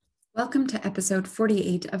Welcome to episode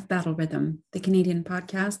 48 of Battle Rhythm, the Canadian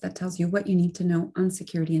podcast that tells you what you need to know on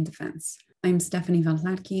security and defense. I'm Stephanie Van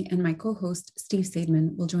Latke, and my co-host, Steve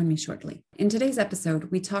Saidman, will join me shortly. In today's episode,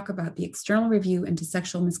 we talk about the external review into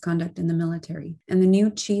sexual misconduct in the military and the new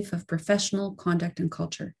Chief of Professional Conduct and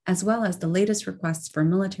Culture, as well as the latest requests for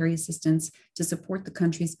military assistance to support the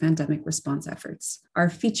country's pandemic response efforts. Our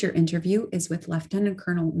feature interview is with Lieutenant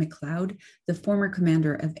Colonel McCleod, the former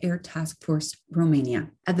commander of Air Task Force Romania.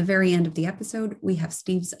 At the very end of the episode, we have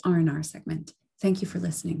Steve's R&R segment. Thank you for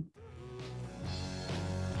listening.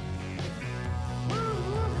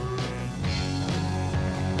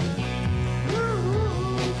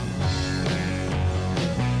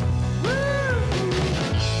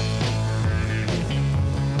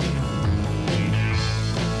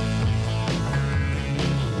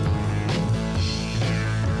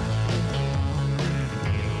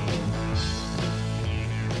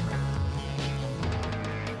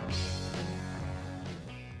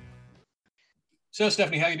 So,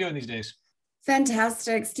 Stephanie, how are you doing these days?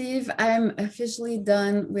 Fantastic, Steve. I'm officially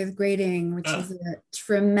done with grading, which is a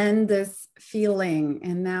tremendous feeling.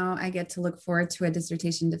 And now I get to look forward to a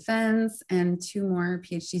dissertation defense and 2 more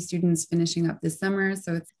PhD students finishing up this summer.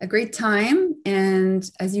 So it's a great time. And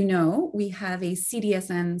as you know, we have a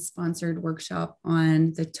CDSN-sponsored workshop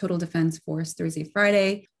on the Total Defense Force Thursday,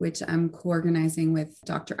 Friday, which I'm co-organizing with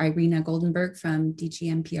Dr. Irina Goldenberg from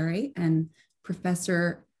DGMPRA and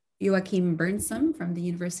Professor Joachim Bernström from the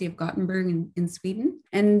University of Gothenburg in Sweden.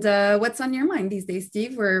 And what's on your mind these days,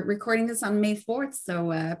 Steve? We're recording this on May 4th,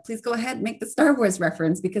 so please go ahead and make the Star Wars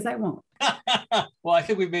reference because I won't. Well, I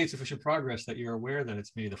think we've made sufficient progress that you're aware that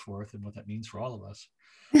it's May the 4th and what that means for all of us.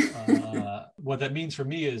 What that means for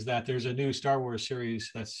me is that there's a new Star Wars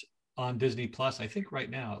series that's on Disney Plus, I think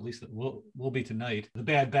right now, at least it will be tonight. The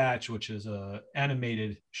Bad Batch, which is an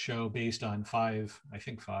animated show based on 5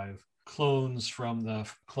 clones from the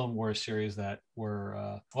Clone Wars series that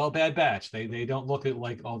were, Bad Batch. They don't look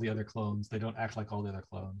like all the other clones. They don't act like all the other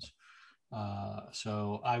clones.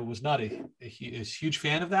 So I was not a huge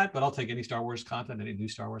fan of that, but I'll take any Star Wars content, any new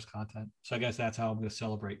Star Wars content. So I guess that's how I'm going to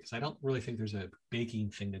celebrate, because I don't really think there's a baking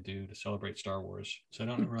thing to do to celebrate Star Wars. So I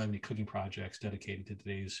don't really have any cooking projects dedicated to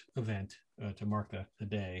today's event to mark the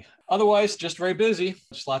day. Otherwise, just very busy.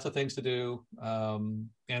 Just lots of things to do.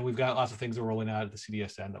 And we've got lots of things that are rolling out at the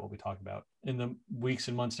CDSN that we'll be talking about in the weeks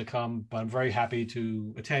and months to come. But I'm very happy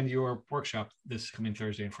to attend your workshop this coming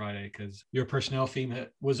Thursday and Friday, because your personnel theme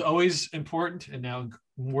was always important and now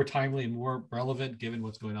more timely and more relevant given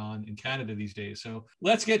what's going on in Canada these days. So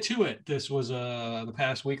let's get to it. This was the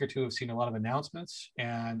past week or two, I've seen a lot of announcements,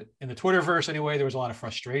 and in the Twitterverse anyway, there was a lot of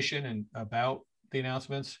frustration about the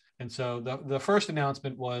announcements. And so the first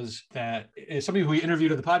announcement was that somebody who we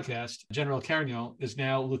interviewed at the podcast, General Carignan, is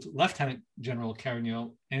now Lieutenant General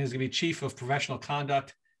Carignan and is going to be Chief of Professional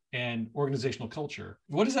Conduct and Organizational Culture.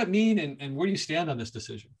 What does that mean, and where do you stand on this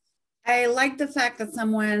decision? I like the fact that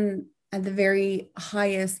someone at the very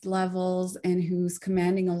highest levels and who's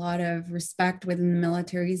commanding a lot of respect within the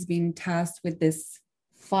military is being tasked with this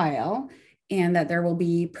file, and that there will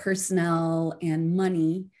be personnel and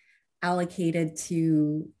money allocated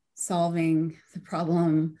to solving the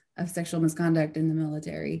problem of sexual misconduct in the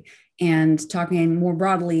military and talking more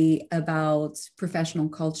broadly about professional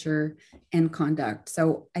culture and conduct.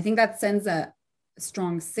 So I think that sends a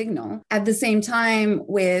strong signal. At the same time,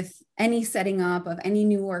 with any setting up of any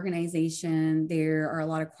new organization, there are a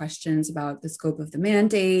lot of questions about the scope of the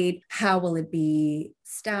mandate. How will it be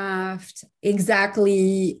staffed?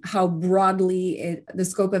 Exactly how broadly the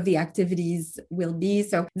scope of the activities will be.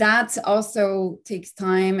 So that also takes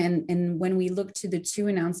time. And when we look to the 2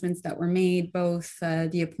 announcements that were made, both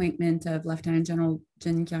the appointment of Lieutenant General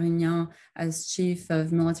Jean Carignan as Chief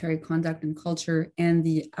of Military Conduct and Culture and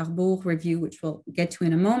the Arbour review, which we'll get to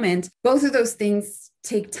in a moment, both of those things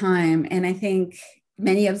take time. And I think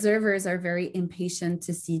many observers are very impatient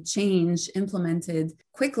to see change implemented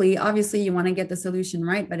quickly. Obviously, you want to get the solution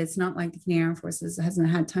right, but it's not like the Canadian Armed Forces hasn't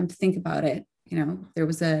had time to think about it. You know, there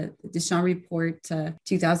was a Deschamps report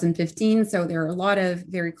 2015. So there are a lot of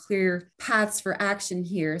very clear paths for action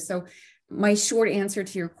here. So my short answer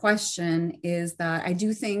to your question is that I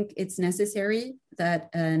do think it's necessary that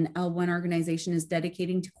an L1 organization is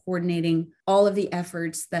dedicating to coordinating all of the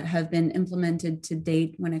efforts that have been implemented to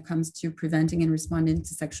date when it comes to preventing and responding to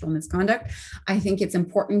sexual misconduct. I think it's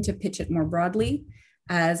important to pitch it more broadly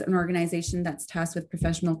as an organization that's tasked with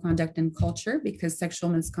professional conduct and culture, because sexual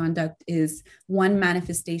misconduct is one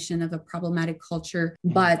manifestation of a problematic culture,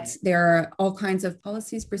 but there are all kinds of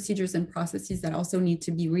policies, procedures, and processes that also need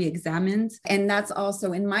to be re-examined. And that's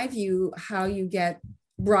also, in my view, how you get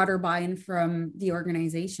broader buy-in from the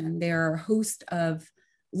organization. There are a host of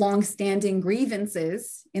longstanding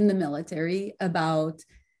grievances in the military about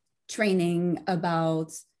training,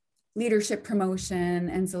 about leadership promotion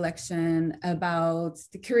and selection, about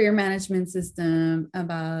the career management system,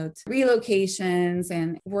 about relocations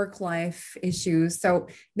and work-life issues. So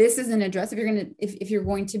this is an address. If you're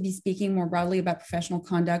going to be speaking more broadly about professional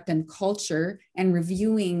conduct and culture and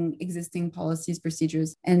reviewing existing policies,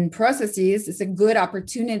 procedures, and processes, it's a good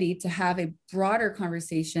opportunity to have a broader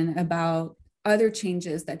conversation about other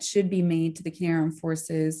changes that should be made to the Canadian Armed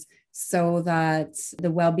Forces so that the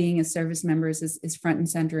well-being of service members is front and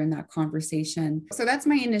center in that conversation. So that's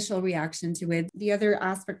my initial reaction to it. The other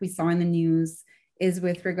aspect we saw in the news is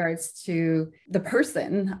with regards to the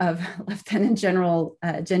person of Lieutenant General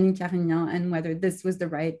Jenny Carignan and whether this was the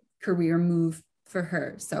right career move for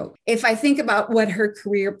her. So if I think about what her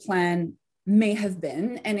career plan may have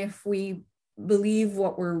been, and if we believe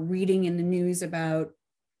what we're reading in the news about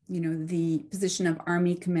the position of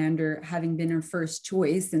Army commander having been her first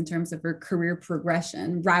choice in terms of her career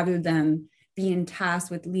progression, rather than being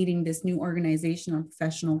tasked with leading this new organization on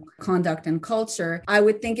professional conduct and culture, I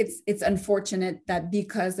would think it's unfortunate that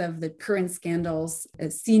because of the current scandals,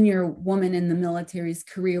 a senior woman in the military's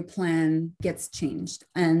career plan gets changed.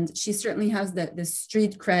 And she certainly has the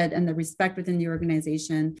street cred and the respect within the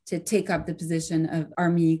organization to take up the position of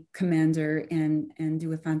Army commander and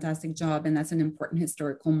do a fantastic job. And that's an important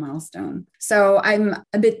historical milestone. So I'm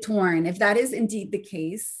a bit torn. If that is indeed the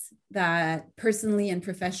case, that personally and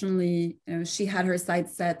professionally, she had her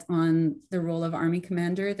sights set on the role of Army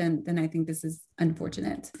commander, then I think this is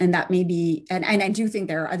unfortunate. And that may be, and I do think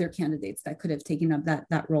there are other candidates that could have taken up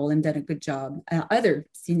that role and done a good job, other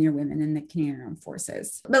senior women in the Canadian Armed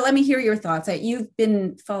Forces. But let me hear your thoughts. You've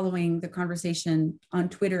been following the conversation on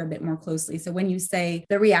Twitter a bit more closely. So when you say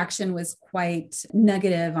the reaction was quite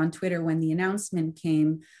negative on Twitter when the announcement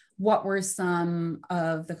came, what were some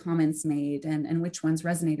of the comments made and which ones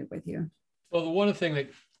resonated with you? Well, the one thing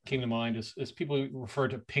that came to mind is people refer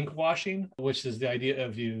to pink washing, which is the idea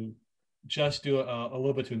of you just do a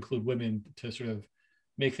little bit to include women to sort of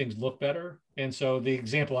make things look better. And so the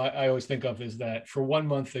example I always think of is that for 1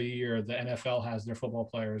 month a year, the NFL has their football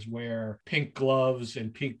players wear pink gloves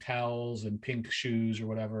and pink towels and pink shoes or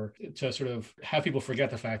whatever to sort of have people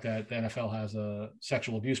forget the fact that the NFL has a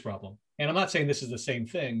sexual abuse problem. And I'm not saying this is the same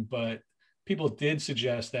thing, but people did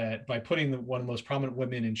suggest that by putting one of the most prominent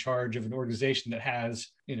women in charge of an organization that has,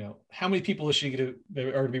 how many people is she going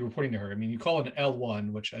to be reporting to her? I mean, you call it an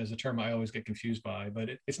L1, which is a term I always get confused by, but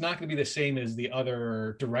it's not going to be the same as the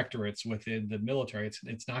other directorates within the military.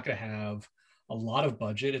 It's not going to have a lot of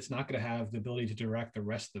budget. It's not going to have the ability to direct the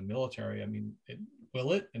rest of the military. I mean,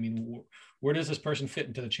 will it? I mean, where does this person fit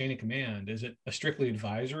into the chain of command? Is it a strictly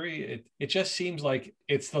advisory? It just seems like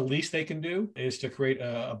it's the least they can do is to create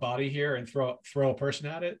a body here and throw a person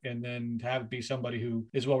at it, and then to have it be somebody who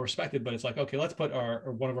is well respected. But it's like, okay, let's put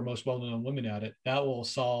one of our most well-known women at it. That will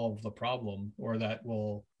solve the problem, or that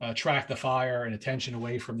will attract the fire and attention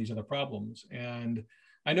away from these other problems. And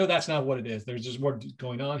I know that's not what it is. There's just more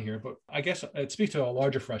going on here, but I guess it speaks to a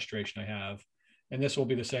larger frustration I have. And this will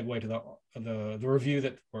be the segue to the review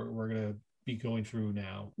that we're going to be going through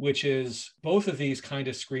now, which is both of these kind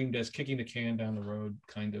of screamed as kicking the can down the road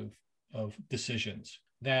kind of decisions.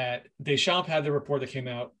 That Deschamps had the report that came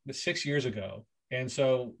out 6 years ago. And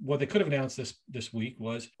so what they could have announced this week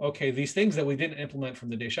was, okay, these things that we didn't implement from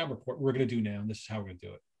the Deschamps report, we're going to do now, and this is how we're going to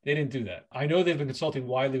do it. They didn't do that. I know they've been consulting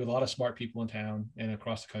widely with a lot of smart people in town and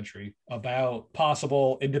across the country about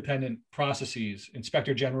possible independent processes,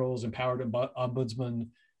 inspector generals, empowered ombudsman,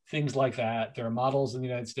 things like that. There are models in the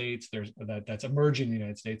United States. That's emerging in the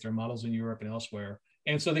United States. There are models in Europe and elsewhere.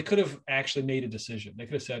 And so they could have actually made a decision. They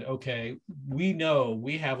could have said, okay, we know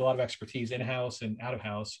we have a lot of expertise in-house and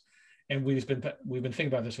out-of-house, and we've been thinking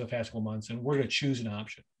about this for the past couple months, and we're going to choose an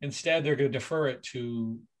option. Instead, they're going to defer it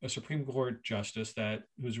to a Supreme Court justice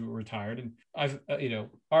who's retired. And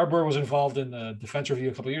Arbor was involved in the defense review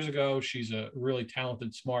a couple of years ago. She's a really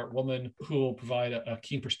talented, smart woman who will provide a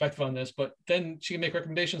keen perspective on this. But then she can make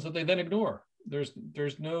recommendations that they then ignore. There's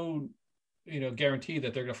no guarantee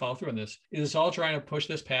that they're going to follow through on this. Is this all trying to push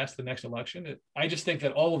this past the next election? I just think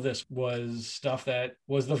that all of this was stuff that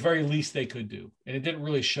was the very least they could do. And it didn't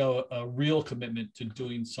really show a real commitment to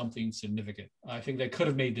doing something significant. I think they could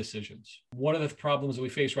have made decisions. One of the problems that we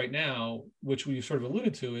face right now, which we sort of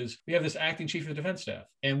alluded to, is we have this acting chief of defense staff.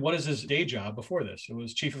 And what is his day job before this? It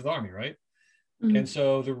was chief of the Army, right? And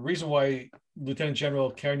so the reason why Lieutenant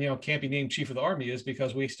General Carignan can't be named Chief of the Army is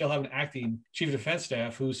because we still have an acting Chief of Defense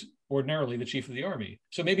Staff who's ordinarily the Chief of the Army.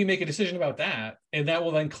 So maybe make a decision about that, and that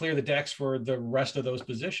will then clear the decks for the rest of those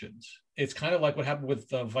positions. It's kind of like what happened with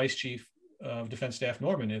the Vice Chief of Defense Staff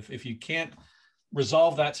Norman. If you can't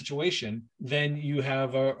resolve that situation, then you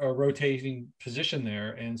have a rotating position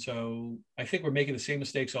there. And so I think we're making the same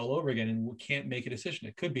mistakes all over again, and we can't make a decision.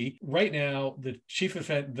 It could be right now, the chief of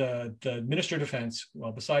the Minister of Defense,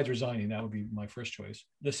 well, besides resigning, that would be my first choice.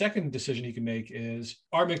 The second decision he can make is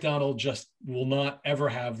Art McDonald just will not ever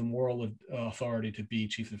have the moral authority to be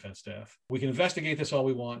Chief of Defense Staff. We can investigate this all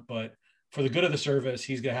we want, but for the good of the service,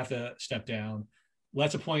 he's going to have to step down.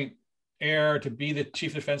 Let's appoint heir to be the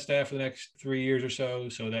Chief of Defense Staff for the next 3 years or so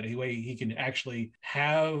that he can actually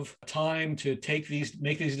have time to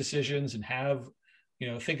make these decisions and have,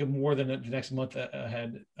 think of more than the next month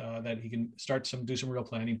ahead, that he can do some real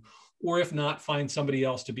planning, or if not, find somebody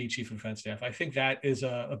else to be Chief of Defense Staff. I think that is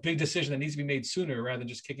a big decision that needs to be made sooner rather than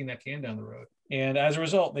just kicking that can down the road. And as a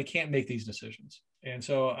result, they can't make these decisions. And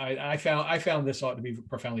so I found this ought to be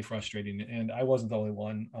profoundly frustrating, and I wasn't the only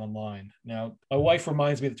one online. Now, my wife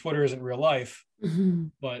reminds me that Twitter isn't real life,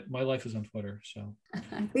 but my life is on Twitter. So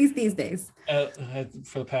at least these days.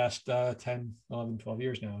 For the past 10, 11, 12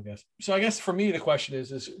 years now, I guess. So I guess for me, the question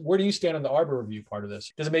is where do you stand on the Arbor review part of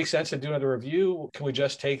this? Does it make sense to do another review? Can we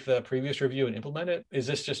just take the previous review and implement it? Is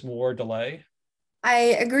this just more delay?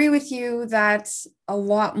 I agree with you that a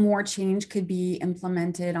lot more change could be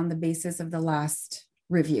implemented on the basis of the last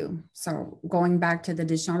review. So going back to the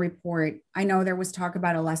Deschamps report, I know there was talk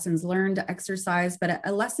about a lessons learned exercise, but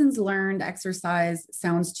a lessons learned exercise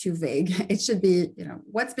sounds too vague. It should be,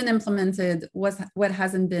 what's been implemented, what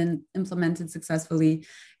hasn't been implemented successfully,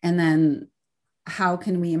 and then how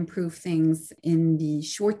can we improve things in the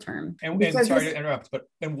short term? And sorry to interrupt, but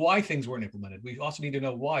why things weren't implemented? We also need to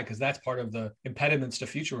know why, because that's part of the impediments to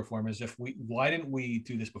future reform is why didn't we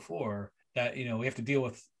do this before? That, we have to deal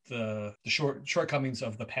with the shortcomings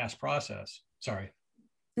of the past process. Sorry.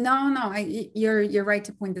 No, you're right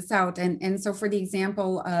to point this out. And so for the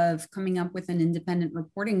example of coming up with an independent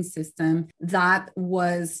reporting system, that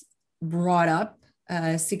was brought up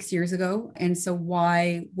 6 years ago. And so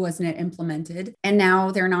why wasn't it implemented? And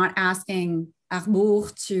now they're not asking Arbour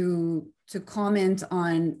to comment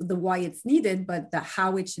on the why it's needed, but the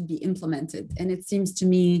how it should be implemented. And it seems to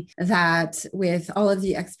me that with all of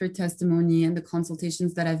the expert testimony and the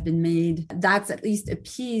consultations that have been made, that's at least a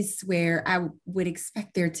piece where I would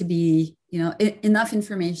expect there to be enough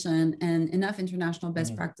information and enough international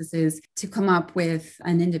best practices to come up with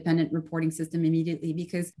an independent reporting system immediately.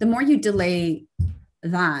 Because the more you delay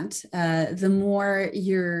that, the more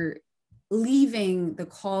you're leaving the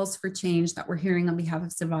calls for change that we're hearing on behalf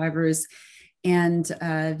of survivors and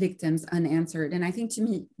victims unanswered. And I think to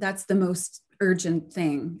me, that's the most urgent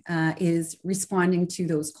thing, is responding to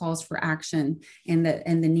those calls for action and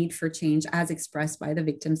the need for change as expressed by the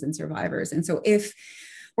victims and survivors. And so if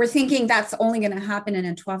we're thinking that's only going to happen in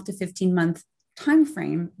a 12 to 15 month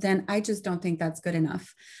timeframe, then I just don't think that's good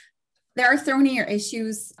enough. There are thornier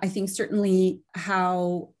issues. I think certainly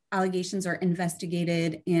how allegations are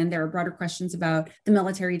investigated, and there are broader questions about the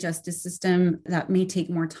military justice system that may take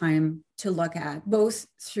more time to look at, both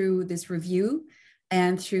through this review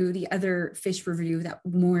and through the other fish review that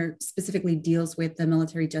more specifically deals with the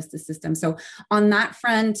military justice system. So on that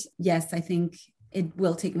front, yes, I think it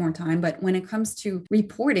will take more time. But when it comes to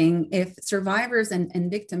reporting, if survivors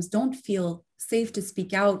and victims don't feel safe to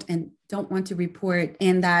speak out and don't want to report,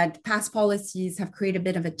 and that past policies have created a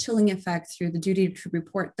bit of a chilling effect through the duty to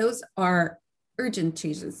report, those are urgent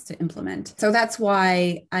changes to implement. So that's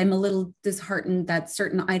why I'm a little disheartened that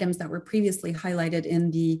certain items that were previously highlighted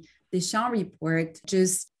in the Deschamps report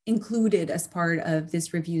just included as part of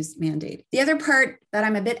this review's mandate. The other part that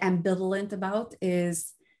I'm a bit ambivalent about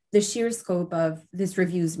is the sheer scope of this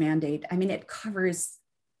review's mandate. I mean, it covers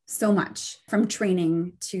so much, from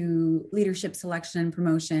training to leadership selection and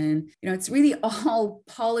promotion. It's really all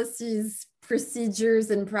policies, procedures,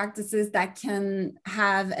 and practices that can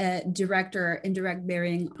have a direct or indirect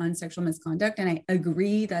bearing on sexual misconduct. And I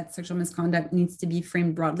agree that sexual misconduct needs to be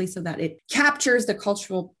framed broadly so that it captures the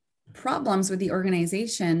cultural problems with the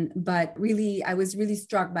organization. But really, I was really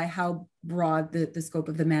struck by how broad the scope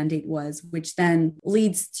of the mandate was, which then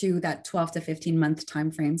leads to that 12 to 15 month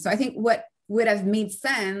timeframe. So I think what would have made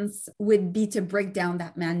sense would be to break down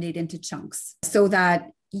that mandate into chunks so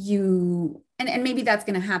that and maybe that's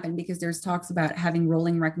going to happen because there's talks about having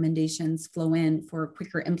rolling recommendations flow in for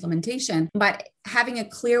quicker implementation, but having a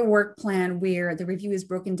clear work plan where the review is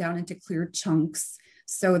broken down into clear chunks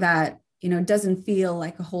so that it doesn't feel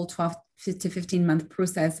like a whole 12, to 15-month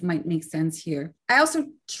process might make sense here. I also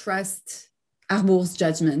trust Arbour's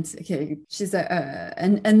judgment. Okay, she's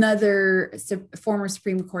another former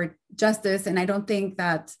Supreme Court justice, and I don't think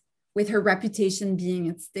that with her reputation being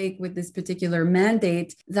at stake with this particular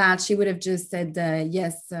mandate, that she would have just said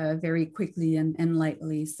yes very quickly and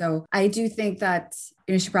lightly. So I do think that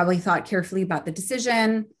she probably thought carefully about the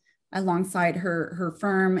decision alongside her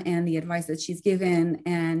firm and the advice that she's given,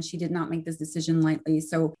 and she did not make this decision lightly.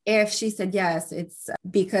 So if she said yes, it's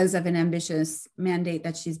because of an ambitious mandate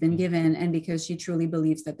that she's been given, and because she truly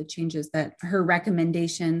believes that the changes that her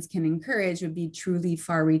recommendations can encourage would be truly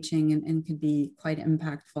far-reaching and could be quite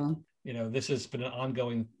impactful. This has been an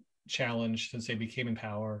ongoing challenge since they became in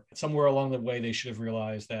power. Somewhere along the way, they should have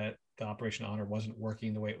realized that the Operation Honor wasn't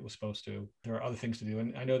working the way it was supposed to. There are other things to do.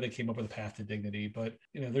 And I know they came up with a path to dignity, but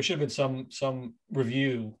there should have been some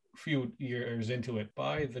review a few years into it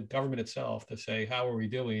by the government itself to say, how are we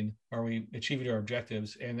doing? Are we achieving our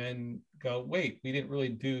objectives? And then go, wait, we didn't really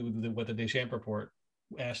do what the Deschamps report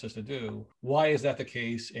asked us to do. Why is that the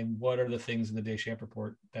case? And what are the things in the Deschamps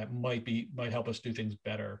report that might help us do things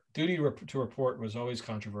better? Duty to report was always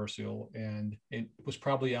controversial, and it was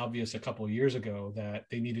probably obvious a couple of years ago that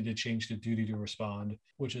they needed to change the duty to respond,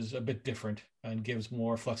 which is a bit different and gives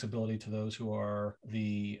more flexibility to those who are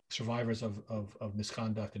the survivors of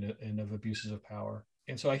misconduct and of abuses of power.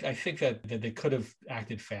 And so I think that they could have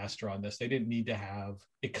acted faster on this. They didn't need to have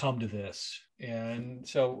it come to this. And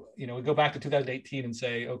so, we go back to 2018 and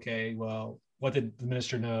say, okay, well, what did the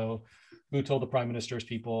minister know? Who told the prime minister's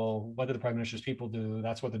people? What did the prime minister's people do?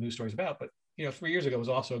 That's what the news story is about. But, 3 years ago was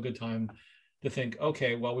also a good time to think,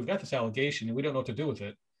 okay, well, we've got this allegation and we don't know what to do with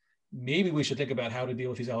it. Maybe we should think about how to deal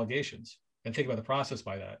with these allegations and think about the process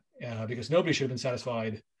by that. Because nobody should have been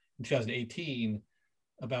satisfied in 2018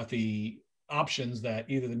 about the options that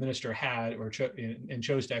either the minister had or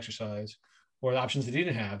chose to exercise, or the options that he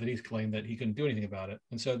didn't have, that he claimed that he couldn't do anything about it.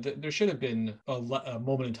 And so there should have been a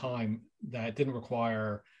moment in time that didn't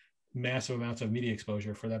require massive amounts of media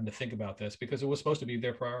exposure for them to think about this, because it was supposed to be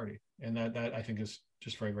their priority. And that I think is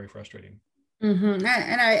just very, very frustrating. Mm-hmm.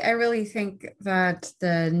 And I really think that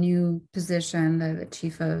the new position, the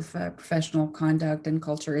chief of professional conduct and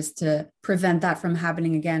culture, is to prevent that from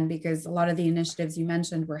happening again, because a lot of the initiatives you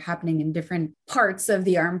mentioned were happening in different parts of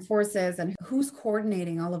the armed forces. And who's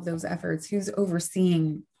coordinating all of those efforts? Who's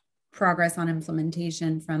overseeing progress on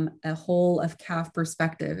implementation from a whole of CAF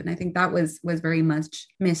perspective? And I think that was very much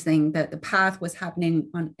missing, that the path was happening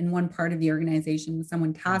in one part of the organization with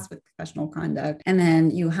someone tasked with professional conduct. And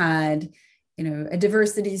then you had a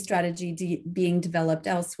diversity strategy being developed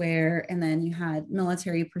elsewhere. And then you had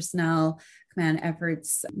military personnel command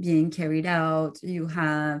efforts being carried out. You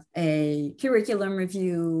have a curriculum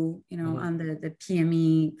review, on the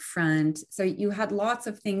PME front. So you had lots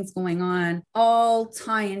of things going on, all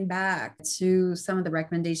tying back to some of the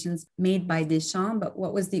recommendations made by Deschamps, but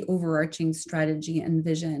what was the overarching strategy and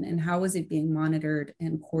vision, and how was it being monitored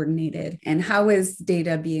and coordinated, and how is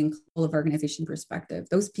data being full of organization perspective?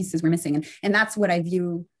 Those pieces were missing. And that's what I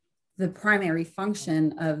view the primary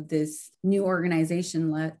function of this new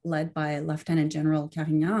organization led by Lieutenant General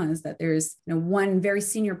Carignan, is that there's one very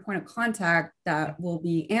senior point of contact that will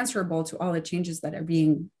be answerable to all the changes that are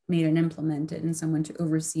being made and implemented, and someone to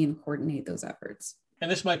oversee and coordinate those efforts. And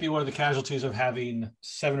this might be one of the casualties of having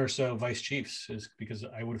 7 or so vice chiefs, is because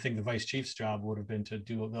I would think the vice chief's job would have been to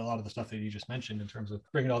do a lot of the stuff that you just mentioned in terms of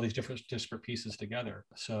bringing all these different disparate pieces together.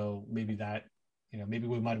 So maybe that, maybe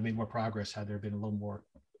we might have made more progress had there been a little more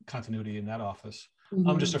continuity in that office. Mm-hmm.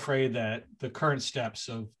 I'm just afraid that the current steps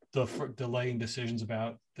of delaying decisions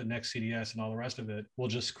about the next CDS and all the rest of it will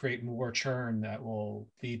just create more churn that will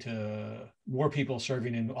lead to more people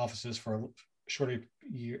serving in offices for shorter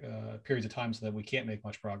periods of time, so that we can't make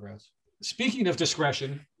much progress. Speaking of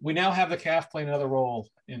discretion, we now have the CAF playing another role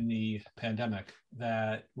in the pandemic,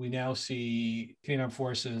 that we now see Canadian Armed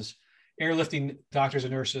Forces airlifting doctors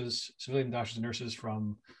and nurses, civilian doctors and nurses,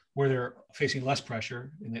 from where they're facing less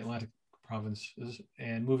pressure in the Atlantic provinces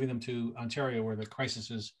and moving them to Ontario, where the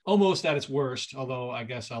crisis is almost at its worst, although I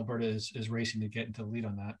guess Alberta is racing to get into the lead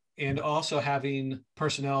on that. And also having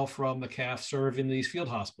personnel from the CAF serve in these field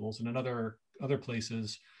hospitals and in other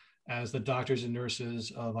places, as the doctors and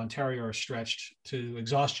nurses of Ontario are stretched to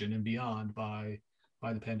exhaustion and beyond by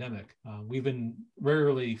the pandemic. We've been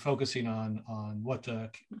rarely focusing on what the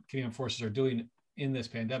Canadian Forces are doing in this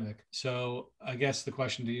pandemic. So I guess the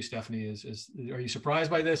question to you, Stephanie, is are you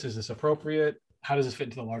surprised by this? Is this appropriate? How does this fit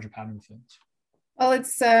into the larger pattern of things? Well,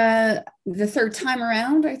 it's the third time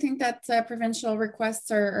around. I think that provincial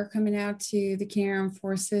requests are coming out to the Canadian Armed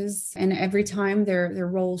Forces, and every time their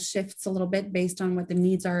role shifts a little bit based on what the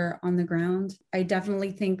needs are on the ground. I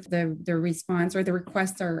definitely think the response or the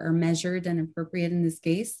requests are measured and appropriate in this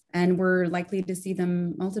case, and we're likely to see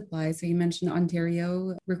them multiply. So you mentioned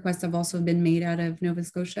Ontario. Requests have also been made out of Nova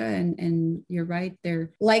Scotia, and you're right,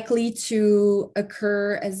 they're likely to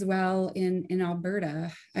occur as well in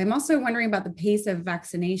Alberta. I'm also wondering about the pace of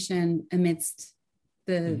vaccination amidst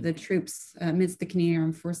the troops, amidst the Canadian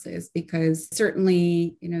Armed Forces, because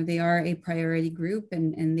certainly, they are a priority group,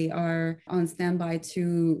 and they are on standby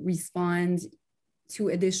to respond to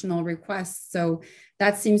additional requests. So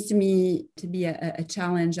that seems to me to be a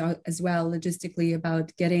challenge as well, logistically,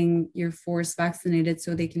 about getting your force vaccinated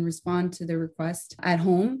so they can respond to the request at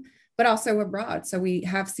home, but also abroad. So we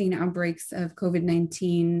have seen outbreaks of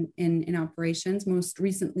COVID-19 in operations, most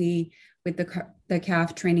recently with the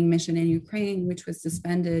CAF training mission in Ukraine, which was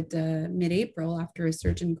suspended mid-April after a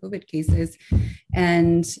surge in COVID cases.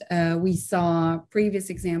 And we saw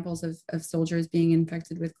previous examples of soldiers being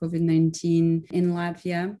infected with COVID-19 in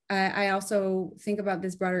Latvia. I also think about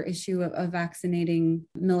this broader issue of vaccinating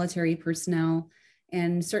military personnel.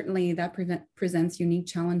 And certainly that presents unique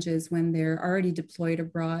challenges when they're already deployed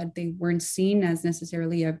abroad. They weren't seen as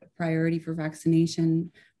necessarily a priority for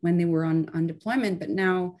vaccination when they were on deployment, but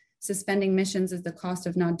now suspending missions is the cost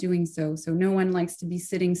of not doing so. So no one likes to be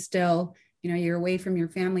sitting still. You're away from your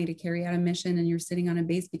family to carry out a mission and you're sitting on a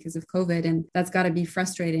base because of COVID, and that's got to be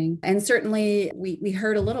frustrating. And certainly we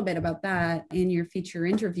heard a little bit about that in your feature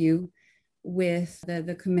interview with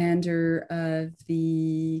the commander of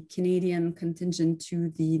the Canadian contingent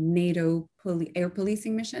to the NATO air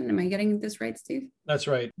policing mission. Am I getting this right, Steve? That's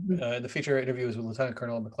right. The feature interview was with Lieutenant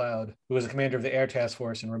Colonel McCleod, who was the commander of the Air Task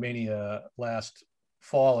Force in Romania last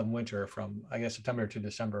fall and winter, from I guess September to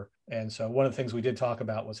December. And so one of the things we did talk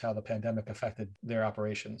about was how the pandemic affected their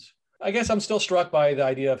operations. I guess I'm still struck by the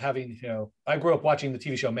idea of having, I grew up watching the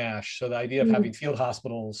TV show MASH. So the idea of having field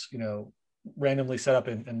hospitals, randomly set up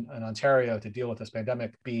in Ontario to deal with this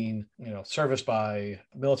pandemic being, serviced by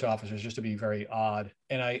military officers, just to be very odd.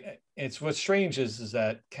 And it's what's strange is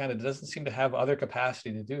that Canada doesn't seem to have other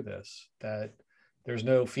capacity to do this, that there's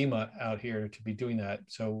no FEMA out here to be doing that.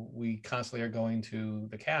 So we constantly are going to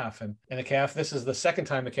the CAF, and the CAF, this is the second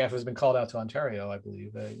time the CAF has been called out to Ontario, I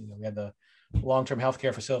believe. We had the long-term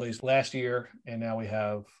healthcare facilities last year, and now we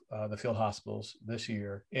have the field hospitals this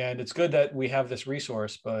year. And it's good that we have this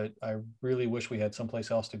resource, but I really wish we had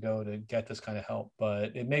someplace else to go to get this kind of help.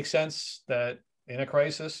 But it makes sense that in a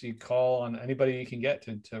crisis, you call on anybody you can get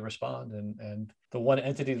to respond. And the one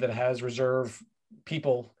entity that has reserve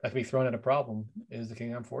people that can be thrown at a problem is the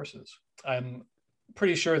Canadian Armed Forces. I'm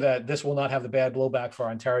pretty sure that this will not have the bad blowback for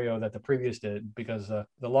Ontario that the previous did, because the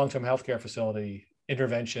long-term healthcare facility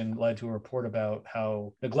intervention led to a report about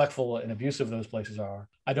how neglectful and abusive those places are.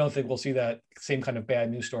 I don't think we'll see that same kind of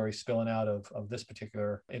bad news story spilling out of this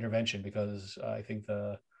particular intervention, because I think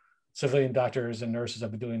the civilian doctors and nurses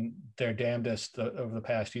have been doing their damnedest over the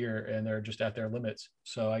past year, and they're just at their limits.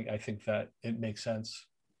 So I think that it makes sense.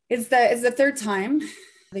 It's the third time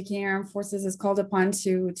the Canadian Armed Forces is called upon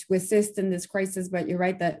to assist in this crisis, but you're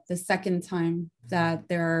right that the second time that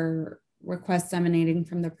there are requests emanating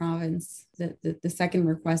from the province, the second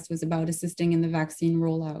request was about assisting in the vaccine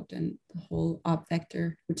rollout and the whole op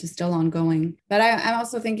vector, which is still ongoing. But I'm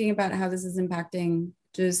also thinking about how this is impacting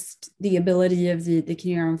just the ability of the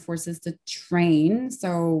Canadian Armed Forces to train.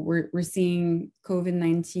 So we're seeing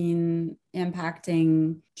COVID-19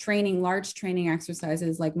 impacting training, large training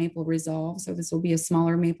exercises like Maple Resolve. So this will be a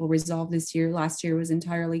smaller Maple Resolve this year. Last year was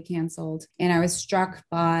entirely canceled. And I was struck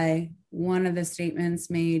by one of the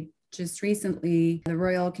statements made just recently, the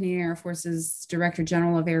Royal Canadian Air Force's Director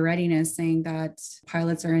General of Air Readiness, saying that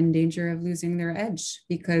pilots are in danger of losing their edge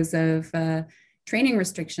because of training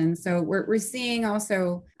restrictions. So we're seeing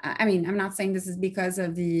also, I'm not saying this is because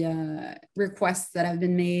of the requests that have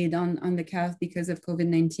been made on the CAF because of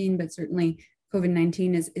COVID-19, but certainly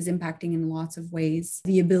COVID-19 is impacting in lots of ways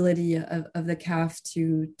the ability of the CAF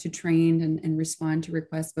to train and respond to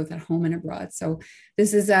requests both at home and abroad. So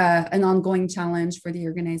this is an ongoing challenge for the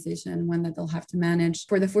organization, one that they'll have to manage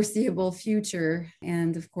for the foreseeable future.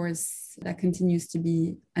 And of course, that continues to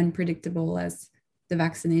be unpredictable as the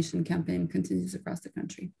vaccination campaign continues across the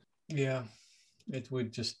country. Yeah, it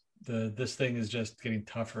would just, this thing is just getting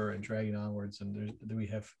tougher and dragging onwards, and we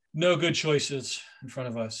have no good choices in front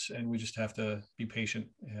of us, and we just have to be patient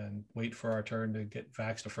and wait for our turn to get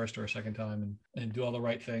vaxxed a first or a second time, and do all the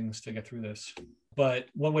right things to get through this. But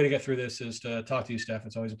one way to get through this is to talk to you, Steph.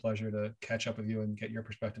 It's always a pleasure to catch up with you and get your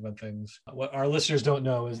perspective on things. What our listeners don't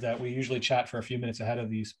know is that we usually chat for a few minutes ahead of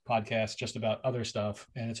these podcasts just about other stuff.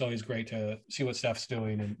 And it's always great to see what Steph's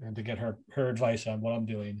doing and to get her advice on what I'm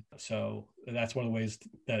doing. So that's one of the ways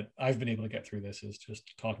that I've been able to get through this is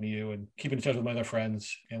just talking to you and keeping in touch with my other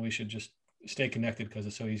friends. And we should just stay connected because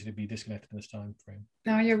it's so easy to be disconnected in this time frame.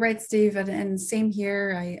 No, you're right, Steve. And same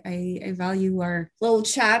here. I value our little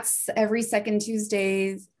chats every second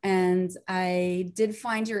Tuesdays. And I did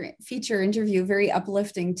find your feature interview very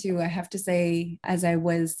uplifting too. I have to say, as I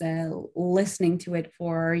was listening to it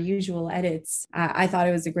for our usual edits, I thought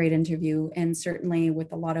it was a great interview, and certainly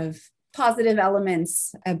with a lot of positive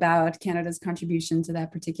elements about Canada's contribution to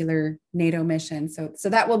that particular NATO mission. So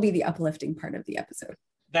that will be the uplifting part of the episode.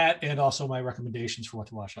 That and also my recommendations for what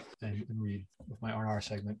to watch and read with my R&R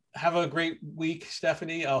segment. Have a great week,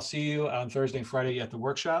 Stephanie. I'll see you on Thursday and Friday at the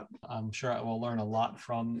workshop. I'm sure I will learn a lot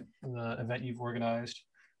from the event you've organized.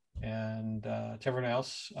 And to everyone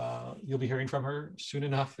else, you'll be hearing from her soon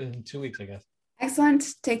enough in 2 weeks, I guess. Excellent.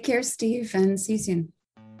 Take care, Steve, and see you soon.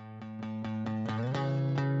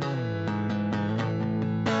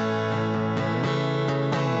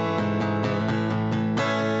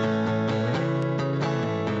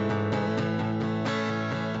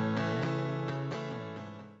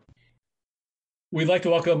 We'd like to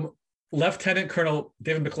welcome Lieutenant Colonel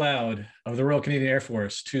David McCleod of the Royal Canadian Air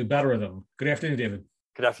Force to Battle Rhythm. Good afternoon, David.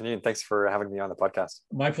 Good afternoon. Thanks for having me on the podcast.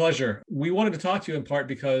 My pleasure. We wanted to talk to you in part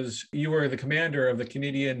because you were the commander of the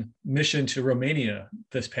Canadian mission to Romania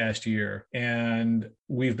this past year, and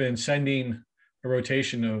we've been sending a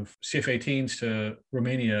rotation of CF-18s to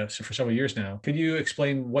Romania for several years now. Could you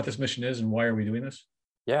explain what this mission is and why are we doing this?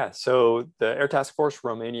 Yeah, so the Air Task Force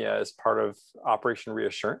Romania is part of Operation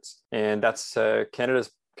Reassurance, and that's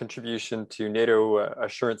Canada's contribution to NATO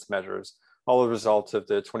assurance measures, all a result of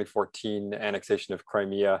the 2014 annexation of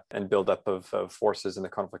Crimea and buildup of forces in the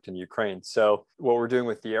conflict in Ukraine. So what we're doing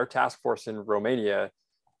with the Air Task Force in Romania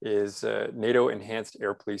is NATO enhanced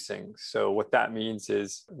air policing. So what that means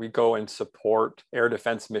is we go and support air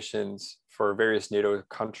defense missions for various NATO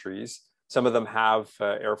countries. Some of them have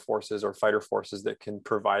air forces or fighter forces that can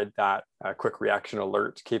provide that quick reaction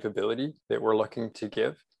alert capability that we're looking to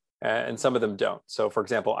give. And some of them don't. So for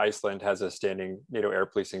example, Iceland has a standing NATO air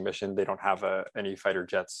policing mission. They don't have any fighter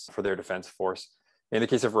jets for their defense force. In the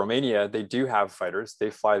case of Romania, they do have fighters. They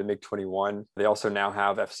fly the MiG-21. They also now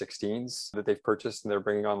have F-16s that they've purchased and they're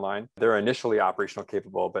bringing online. They're initially operational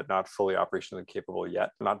capable, but not fully operationally capable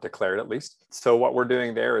yet, not declared at least. So what we're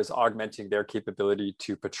doing there is augmenting their capability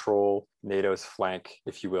to patrol NATO's flank,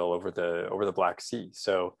 if you will, over the Black Sea.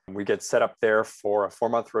 So we get set up there for a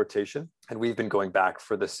 4-month rotation. And we've been going back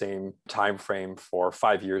for the same time frame for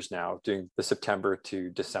 5 years now, doing the September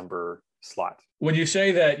to December slot. When you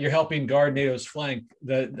say that you're helping guard NATO's flank,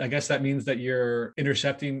 I guess that means that you're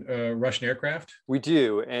intercepting Russian aircraft? We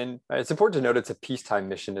do. And it's important to note it's a peacetime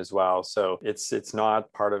mission as well. So it's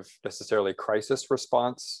not part of necessarily crisis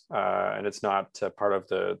response, and it's not part of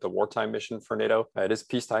the wartime mission for NATO. It is a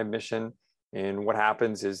peacetime mission. And what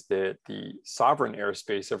happens is that the sovereign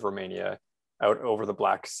airspace of Romania out over the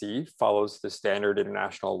Black Sea follows the standard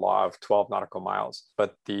international law of 12 nautical miles.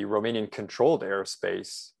 But the Romanian controlled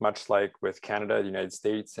airspace, much like with Canada, the United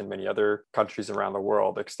States, and many other countries around the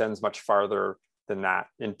world, extends much farther than that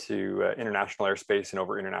into international airspace and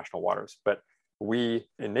over international waters. But we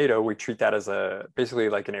in NATO, we treat that as basically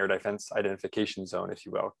like an air defense identification zone, if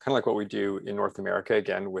you will, kind of like what we do in North America,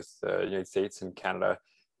 again, with the United States and Canada.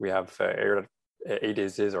 We have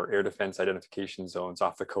ADIZs or air defense identification zones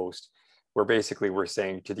off the coast, where basically we're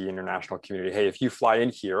saying to the international community, hey, if you fly in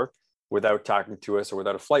here without talking to us or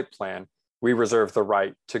without a flight plan, we reserve the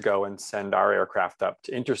right to go and send our aircraft up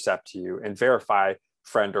to intercept you and verify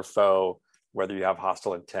friend or foe, whether you have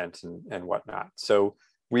hostile intent and whatnot. So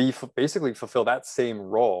we basically fulfill that same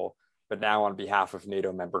role, but now on behalf of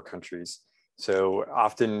NATO member countries. So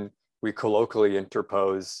often we colloquially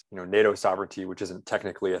interpose, NATO sovereignty, which isn't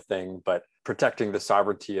technically a thing, but protecting the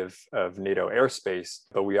sovereignty of NATO airspace.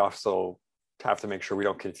 But we also have to make sure we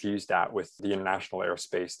don't confuse that with the international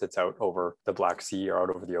airspace that's out over the Black Sea or out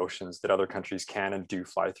over the oceans that other countries can and do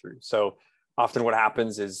fly through. So often what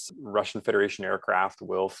happens is Russian Federation aircraft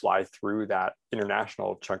will fly through that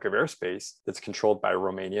international chunk of airspace that's controlled by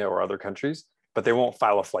Romania or other countries, but they won't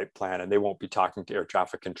file a flight plan and they won't be talking to air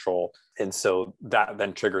traffic control. And so that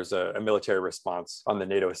then triggers a military response on the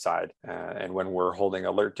NATO side. And when we're holding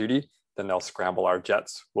alert duty, then they'll scramble our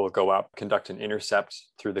jets. We'll go up, conduct an intercept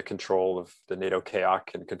through the control of the NATO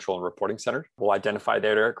CAOC and Control and Reporting Center. We'll identify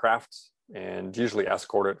their aircraft and usually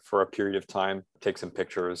escort it for a period of time, take some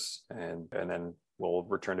pictures, and then we'll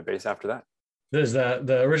return to base after that. Does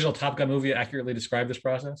the original Top Gun movie accurately describe this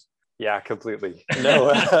process? Yeah, completely.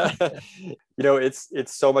 No, it's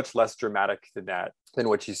so much less dramatic than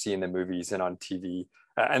what you see in the movies and on TV.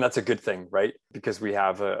 And that's a good thing, right? Because we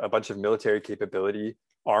have a bunch of military capability,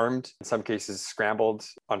 armed, in some cases scrambled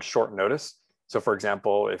on short notice. So for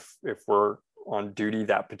example, if we're on duty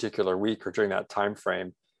that particular week or during that time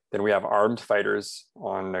frame, then we have armed fighters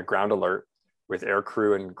on a ground alert with air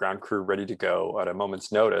crew and ground crew ready to go at a moment's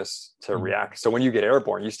notice to react. So when you get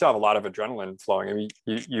airborne, you still have a lot of adrenaline flowing. I mean,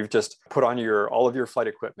 you've just put on all of your flight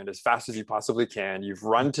equipment as fast as you possibly can. You've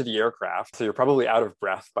run to the aircraft, so you're probably out of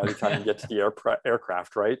breath by the time you get to the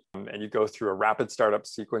aircraft, right? And you go through a rapid startup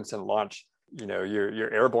sequence and launch.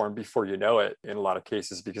 You're airborne before you know it in a lot of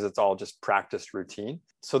cases, because it's all just practiced routine.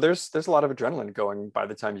 So there's a lot of adrenaline going by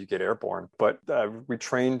the time you get airborne. But we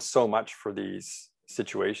trained so much for these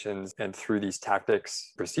situations and through these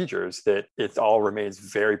tactics procedures that it all remains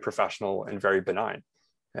very professional and very benign.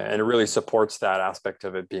 And it really supports that aspect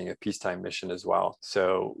of it being a peacetime mission as well.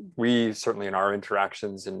 So we certainly in our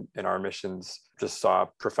interactions and in our missions just saw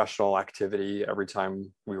professional activity every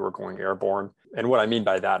time we were going airborne. And what I mean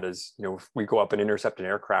by that is, if we go up and intercept an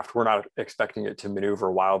aircraft, we're not expecting it to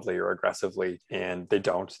maneuver wildly or aggressively, and they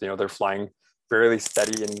don't. They're flying fairly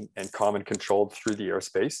steady and calm and controlled through the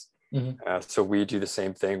airspace. So we do the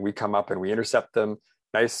same thing. We come up and we intercept them,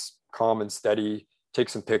 nice, calm and steady, take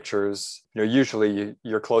some pictures. Usually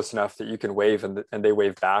you're close enough that you can wave and they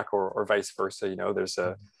wave back, or vice versa. There's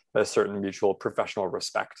a certain mutual professional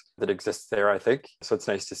respect that exists there, I think. So it's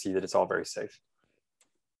nice to see that it's all very safe.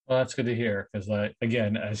 Well, that's good to hear, because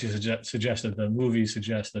again, as you suggested, the movie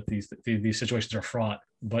suggests that these situations are fraught.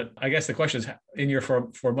 But I guess the question is, in your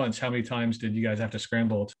 4 months, how many times did you guys have to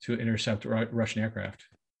scramble to intercept Russian aircraft?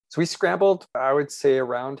 So we scrambled, I would say,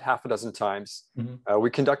 around half a dozen times. We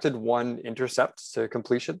conducted one intercept to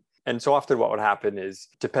completion. And so often what would happen is,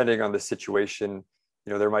 depending on the situation,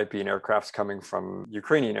 there might be an aircraft coming from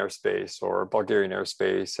Ukrainian airspace or Bulgarian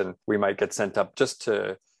airspace, and we might get sent up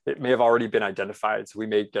it may have already been identified. So we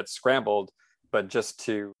may get scrambled, but just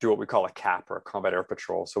to do what we call a CAP, or a combat air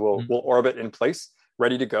patrol. So we'll orbit in place,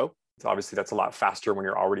 ready to go. So obviously, that's a lot faster when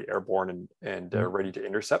you're already airborne and ready to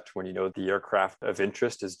intercept, when the aircraft of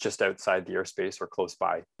interest is just outside the airspace or close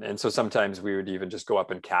by. And so sometimes we would even just go up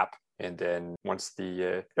and cap. And then once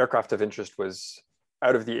the aircraft of interest was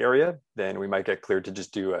out of the area, then we might get cleared to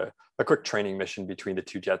just do a quick training mission between the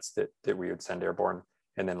two jets that we would send airborne,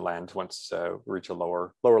 and then land once we reach a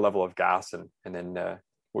lower level of gas. And then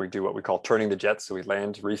we do what we call turning the jets. So we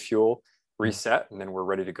land, refuel, reset, and then we're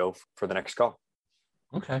ready to go for the next call.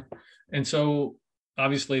 Okay. And so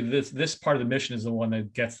obviously this part of the mission is the one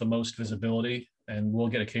that gets the most visibility, and we'll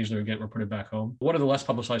get occasionally reported back home. What are the less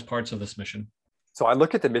publicized parts of this mission? So I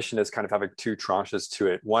look at the mission as kind of having two tranches to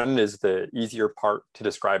it. One is the easier part to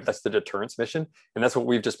describe. That's the deterrence mission. And that's what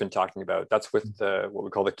we've just been talking about. That's with what we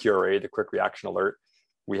call the QRA, the quick reaction alert.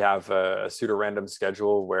 We have a pseudo-random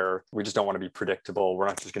schedule where we just don't want to be predictable. We're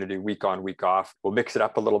not just going to do week on, week off. We'll mix it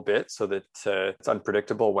up a little bit so that it's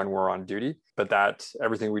unpredictable when we're on duty. But that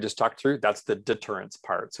everything we just talked through, that's the deterrence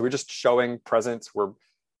part. So we're just showing presence. We're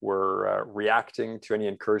reacting to any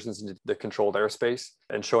incursions into the controlled airspace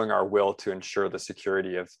and showing our will to ensure the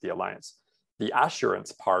security of the alliance. The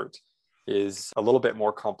assurance part is a little bit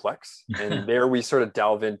more complex. And there we sort of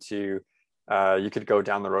delve into you could go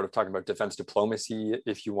down the road of talking about defense diplomacy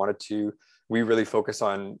if you wanted to. We really focus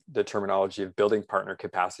on the terminology of building partner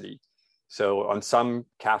capacity. So on some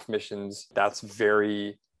CAF missions, that's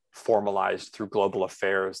very formalized through global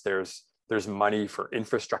affairs. There's money for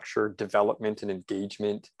infrastructure development and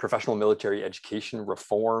engagement, professional military education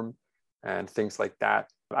reform, and things like that.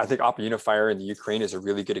 I think Op Unifier in the Ukraine is a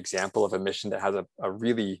really good example of a mission that has a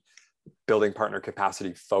really building partner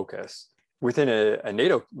capacity focus. Within a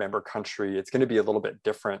NATO member country, it's going to be a little bit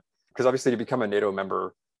different, because obviously to become a NATO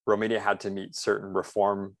member, Romania had to meet certain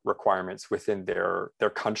reform requirements within their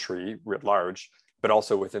country writ large, but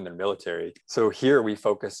also within their military. So here we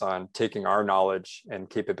focus on taking our knowledge and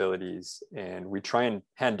capabilities, and we try and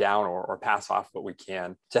hand down or pass off what we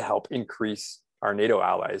can to help increase our NATO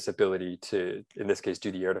allies' ability to, in this case,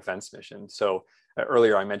 do the air defense mission. So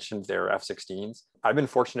earlier I mentioned their F-16s. I've been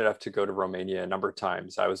fortunate enough to go to Romania a number of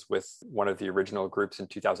times. I was with one of the original groups in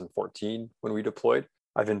 2014 when we deployed.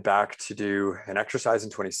 I've been back to do an exercise in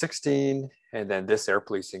 2016, and then this air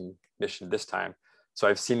policing mission this time. So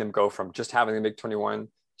I've seen them go from just having the MiG-21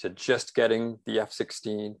 to just getting the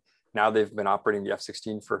F-16. Now they've been operating the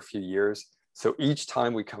F-16 for a few years. So each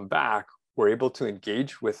time we come back, we're able to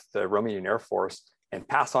engage with the Romanian Air Force and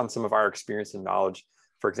pass on some of our experience and knowledge,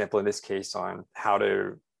 for example, in this case, on how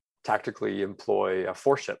to tactically employ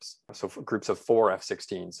 4 ships, so groups of 4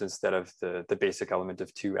 F-16s instead of the basic element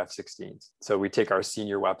of 2 F-16s. So we take our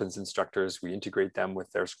senior weapons instructors, we integrate them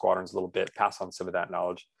with their squadrons a little bit, pass on some of that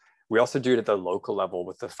knowledge. We also do it at the local level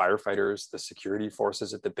with the firefighters, the security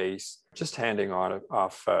forces at the base, just handing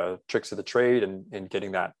off tricks of the trade and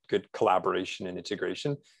getting that good collaboration and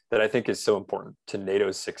integration that I think is so important to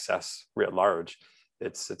NATO's success writ large.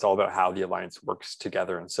 It's all about how the alliance works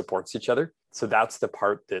together and supports each other. So that's the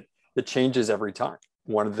part that changes every time.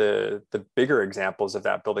 One of the bigger examples of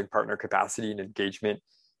that building partner capacity and engagement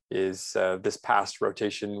is this past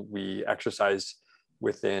rotation we exercised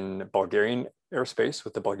within Bulgarian airspace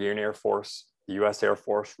with the Bulgarian Air Force, the US Air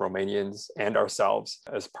Force, Romanians, and ourselves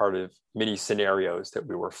as part of mini scenarios that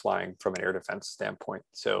we were flying from an air defense standpoint.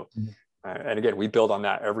 So, and again, we build on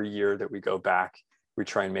that every year that we go back. We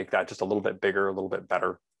try and make that just a little bit bigger, a little bit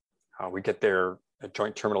better. We get their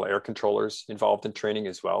joint terminal air controllers involved in training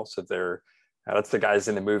as well. So that's the guys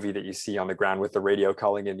in the movie that you see on the ground with the radio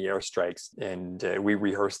calling in the airstrikes. And we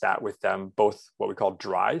rehearse that with them, both what we call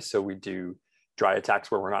dry. So we do dry attacks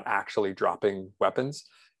where we're not actually dropping weapons.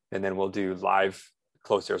 And then we'll do live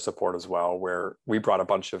close air support as well, where we brought a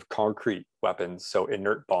bunch of concrete weapons. So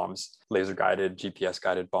inert bombs, laser guided, GPS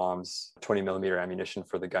guided bombs, 20 millimeter ammunition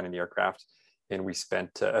for the gun and the aircraft. And we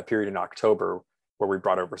spent a period in October where we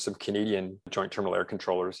brought over some Canadian joint terminal air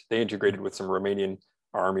controllers. They integrated with some Romanian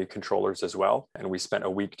Army controllers as well. And we spent a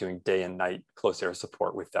week doing day and night close air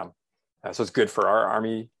support with them. So it's good for our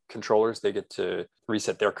Army controllers. They get to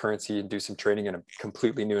reset their currency and do some training in a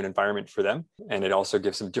completely new environment for them. And it also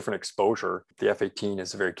gives them different exposure. The F-18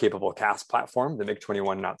 is a very capable CAS platform, the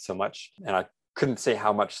MiG-21 not so much. And I couldn't say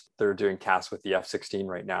how much they're doing CAS with the F-16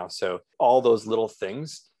 right now. So all those little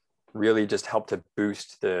things really just help to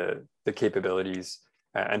boost the capabilities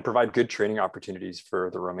and provide good training opportunities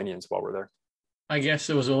for the Romanians while we're there. I guess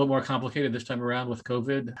it was a little more complicated this time around with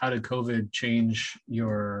COVID. How did COVID change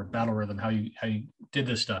your battle rhythm? How you did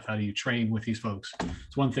this stuff? How do you train with these folks?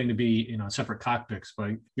 It's one thing to be in separate cockpits,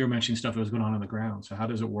 but you're mentioning stuff that was going on the ground. So how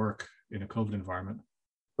does it work in a COVID environment?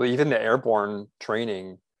 Well, even the airborne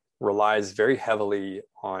training relies very heavily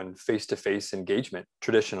on face-to-face engagement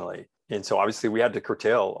traditionally. And so obviously we had to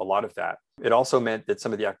curtail a lot of that. It also meant that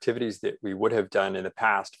some of the activities that we would have done in the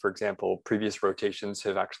past, for example, previous rotations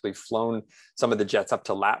have actually flown some of the jets up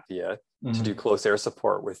to Latvia to do close air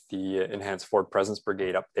support with the Enhanced Forward Presence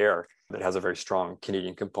Brigade up there that has a very strong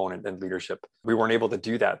Canadian component and leadership. We weren't able to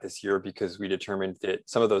do that this year because we determined that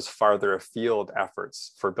some of those farther afield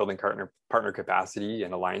efforts for building partner capacity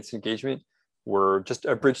and alliance engagement were just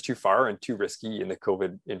a bridge too far and too risky in the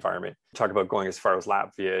COVID environment. Talk about going as far as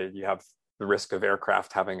Latvia, you have the risk of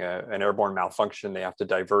aircraft having an airborne malfunction. They have to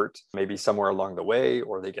divert maybe somewhere along the way,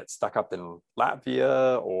 or they get stuck up in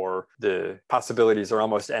Latvia, or the possibilities are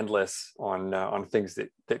almost endless on things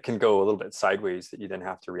that can go a little bit sideways that you then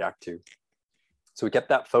have to react to. So we kept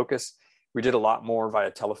that focus. We did a lot more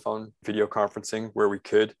via telephone, video conferencing where we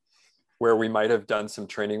could, where we might have done some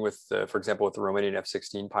training with, for example, with the Romanian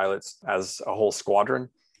F-16 pilots as a whole squadron.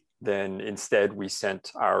 Then instead, we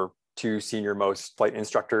sent our 2 senior most flight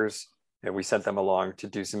instructors, and we sent them along to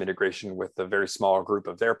do some integration with a very small group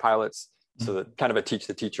of their pilots. So that kind of a teach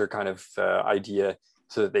the teacher kind of idea,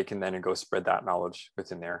 so that they can then go spread that knowledge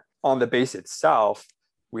within there. On the base itself,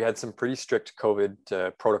 we had some pretty strict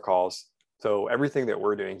COVID protocols. So everything that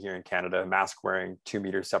we're doing here in Canada, mask wearing, 2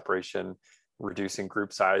 meter separation, reducing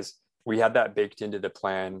group size, we had that baked into the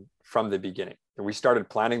plan from the beginning. And we started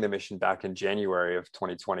planning the mission back in January of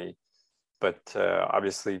 2020. But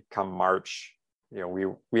obviously come March,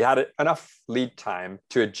 we had enough lead time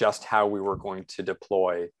to adjust how we were going to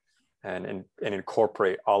deploy and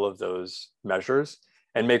incorporate all of those measures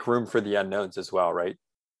and make room for the unknowns as well, right?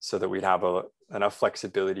 So that we'd have enough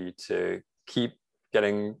flexibility to keep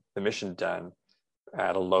getting the mission done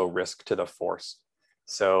at a low risk to the force.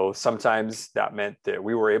 So sometimes that meant that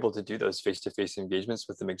we were able to do those face-to-face engagements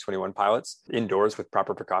with the MiG-21 pilots indoors with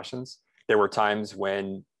proper precautions. There were times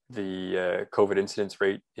when the COVID incidence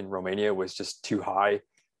rate in Romania was just too high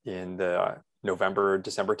in the November,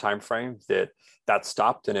 December timeframe that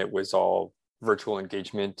stopped, and it was all virtual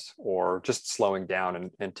engagement or just slowing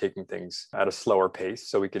down and taking things at a slower pace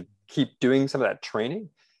so we could keep doing some of that training,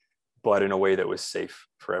 but in a way that was safe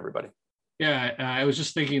for everybody. Yeah, I was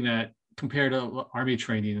just thinking that compared to Army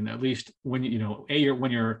training, and at least when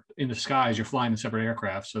when you're in the skies, you're flying in separate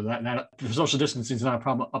aircraft, so that the social distancing is not a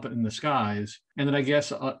problem up in the skies. And then I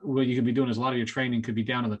guess what you could be doing is a lot of your training could be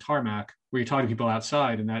down on the tarmac where you're talking to people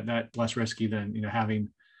outside, and that's less risky than having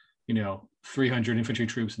 300 infantry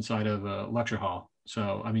troops inside of a lecture hall.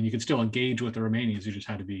 So, I mean, you could still engage with the Romanians. You just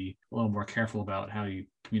had to be a little more careful about how you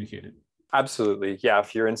communicated. Absolutely. Yeah.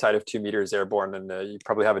 If you're inside of 2 meters airborne, then you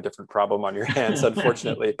probably have a different problem on your hands,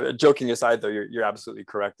 unfortunately. But joking aside, though, you're absolutely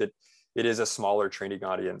correct. It is a smaller training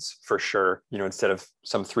audience for sure. Instead of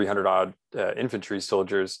some 300 odd infantry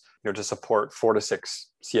soldiers, to support 4 to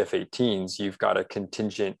 6 CF-18s, you've got a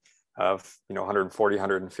contingent of 140,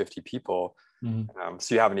 150 people. Mm-hmm.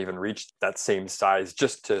 So you haven't even reached that same size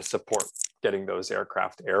just to support getting those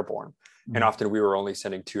aircraft airborne. Mm-hmm. And often we were only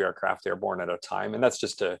sending 2 aircraft airborne at a time, and that's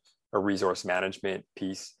just a resource management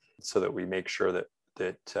piece, so that we make sure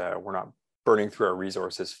that we're not burning through our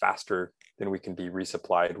resources faster than we can be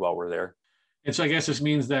resupplied while we're there. And so I guess this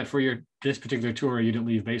means that for this particular tour, you didn't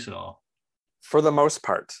leave base at all. For the most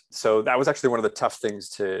part. So that was actually one of the tough things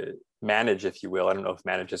to manage, if you will. I don't know if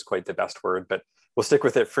manage is quite the best word, but we'll stick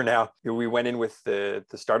with it for now. We went in with the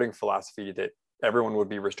starting philosophy that everyone would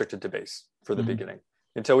be restricted to base for the beginning,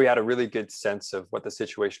 until we had a really good sense of what the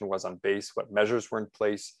situation was on base, what measures were in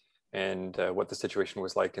place, and what the situation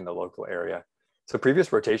was like in the local area. So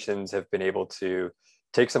previous rotations have been able to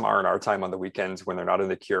take some R&R time on the weekends when they're not in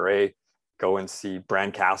the QRA, go and see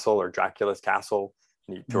Bran Castle or Dracula's Castle,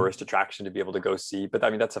 neat tourist attraction to be able to go see. But I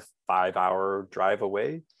mean, that's a 5-hour drive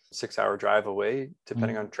away, 6-hour drive away,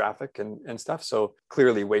 depending on traffic and stuff. So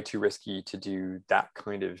clearly way too risky to do that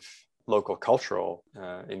kind of local cultural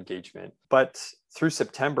engagement. But through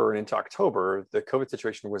September and into October, the COVID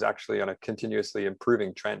situation was actually on a continuously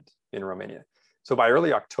improving trend in Romania. So by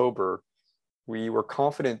early October, we were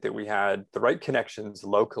confident that we had the right connections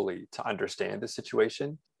locally to understand the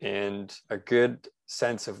situation and a good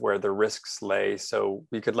sense of where the risks lay. So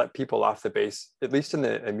we could let people off the base, at least in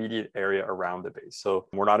the immediate area around the base. So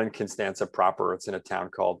we're not in Constanța proper. It's in a town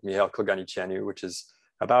called Mihail which is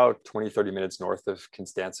about 20, 30 minutes north of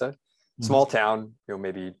Constanța. Small town,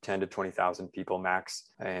 maybe 10 to 20,000 people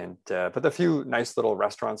max. And, but a few nice little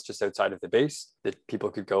restaurants just outside of the base that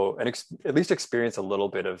people could go and at least experience a little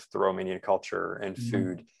bit of the Romanian culture and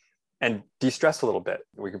food and de-stress a little bit.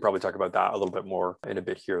 We can probably talk about that a little bit more in a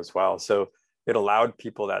bit here as well. So it allowed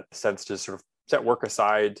people that sense to sort of set work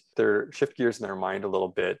aside, shift gears in their mind a little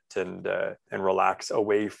bit and relax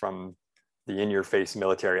away from the in-your-face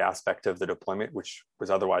military aspect of the deployment, which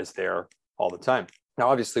was otherwise there all the time. Now,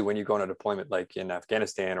 obviously, when you go on a deployment like in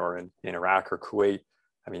Afghanistan or in Iraq or Kuwait,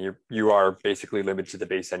 I mean, you are basically limited to the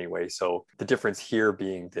base anyway. So the difference here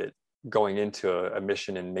being that going into a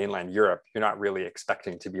mission in mainland Europe, you're not really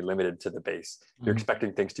expecting to be limited to the base. You're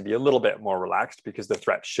expecting things to be a little bit more relaxed because the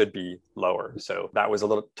threat should be lower. So that was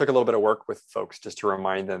took a little bit of work with folks just to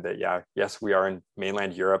remind them that, yes, we are in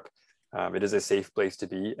mainland Europe. It is a safe place to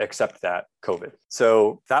be, except that COVID.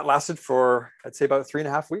 So that lasted for, I'd say, about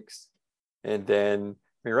 3.5 weeks. And then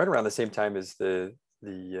right around the same time as the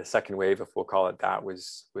second wave, if we'll call it that,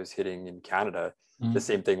 was hitting in Canada, the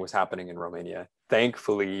same thing was happening in Romania.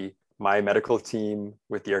 Thankfully, my medical team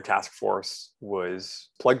with the Air Task Force was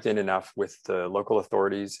plugged in enough with the local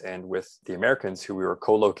authorities and with the Americans who we were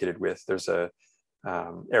co-located with. There's a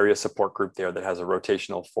area support group there that has a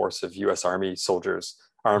rotational force of U.S. Army soldiers,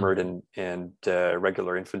 armored and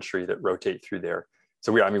regular infantry that rotate through there.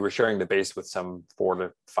 So we're sharing the base with some 400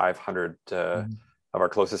 to 500 of our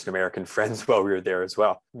closest American friends while we were there as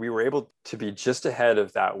well. We were able to be just ahead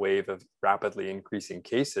of that wave of rapidly increasing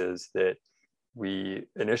cases that we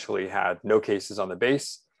initially had no cases on the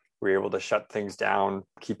base. We were able to shut things down,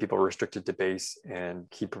 keep people restricted to base, and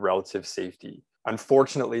keep relative safety.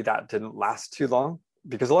 Unfortunately, that didn't last too long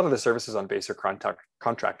because a lot of the services on base are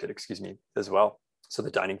contracted, as well. So the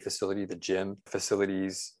dining facility, the gym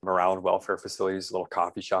facilities, morale and welfare facilities, a little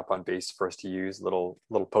coffee shop on base for us to use, little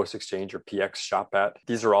post exchange or PX shop at.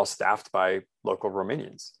 These are all staffed by local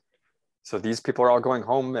Romanians. So these people are all going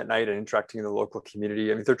home at night and interacting in the local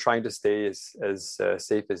community. I mean, they're trying to stay as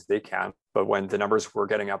safe as they can. But when the numbers were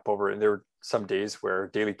getting up and there were some days where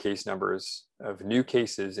daily case numbers of new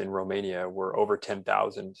cases in Romania were over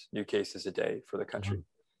 10,000 new cases a day for the country.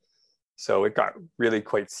 So it got really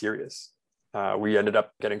quite serious. We ended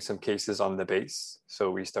up getting some cases on the base.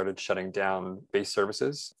 So we started shutting down base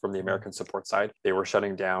services from the American support side. They were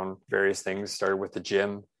shutting down various things, started with the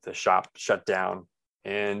gym, the shop shut down,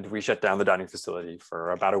 and we shut down the dining facility for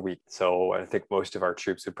about a week. So I think most of our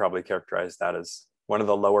troops would probably characterize that as one of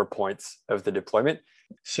the lower points of the deployment.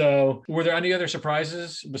 So were there any other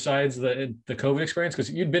surprises besides the COVID experience?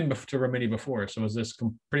 Because you'd been to Romania before. So was this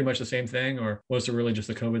pretty much the same thing, or was it really just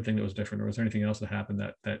the COVID thing that was different? Or was there anything else that happened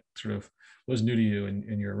that sort of was new to you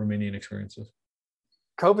in your Romanian experiences?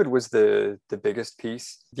 COVID was the biggest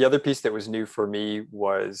piece. The other piece that was new for me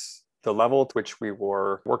was the level at which we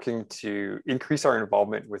were working to increase our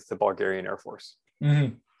involvement with the Bulgarian Air Force.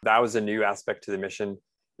 Mm-hmm. That was a new aspect to the mission.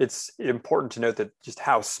 It's important to note that just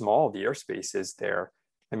how small the airspace is there.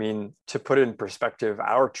 I mean, to put it in perspective,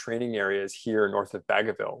 our training areas here north of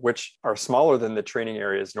Bagotville, which are smaller than the training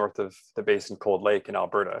areas north of the base in Cold Lake in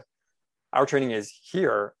Alberta, our training areas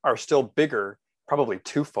here are still bigger, probably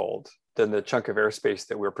twofold, than the chunk of airspace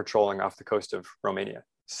that we're patrolling off the coast of Romania.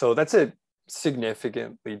 So that's a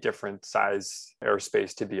significantly different size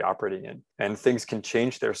airspace to be operating in. And things can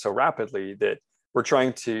change there so rapidly that we're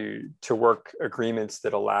trying to work agreements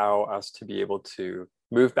that allow us to be able to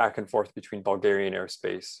move back and forth between Bulgarian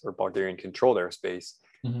airspace or Bulgarian controlled airspace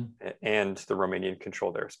and the Romanian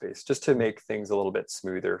controlled airspace, just to make things a little bit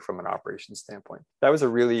smoother from an operations standpoint. That was a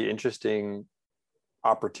really interesting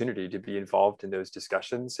opportunity to be involved in those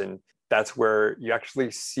discussions. And that's where you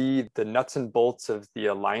actually see the nuts and bolts of the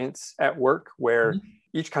alliance at work, where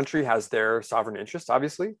each country has their sovereign interests,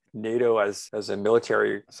 obviously. NATO, as a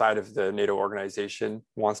military side of the NATO organization,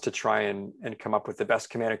 wants to try and come up with the best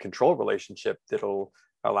command and control relationship that'll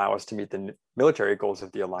allow us to meet the military goals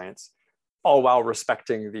of the alliance, all while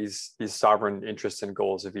respecting these sovereign interests and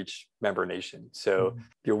goals of each member nation. So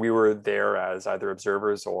we were there as either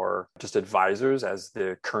observers or just advisors as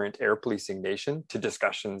the current air policing nation to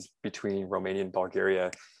discussions between Romania and Bulgaria.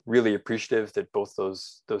 Really appreciative that both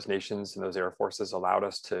those nations and those air forces allowed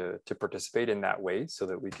us to participate in that way so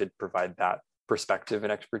that we could provide that perspective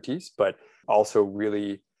and expertise, but also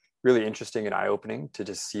really, really interesting and eye-opening to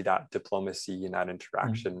just see that diplomacy and that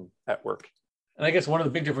interaction at work. And I guess one of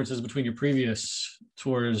the big differences between your previous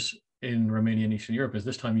tours in Romania and Eastern Europe is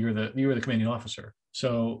this time you were the commanding officer.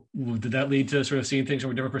 So did that lead to sort of seeing things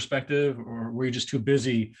from a different perspective, or were you just too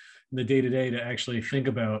busy in the day-to-day to actually think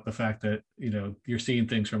about the fact that, you're seeing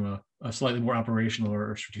things from a slightly more operational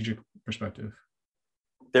or strategic perspective?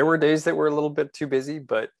 There were days that were a little bit too busy,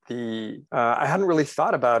 but I hadn't really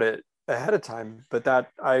thought about it ahead of time, but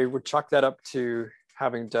that I would chalk that up to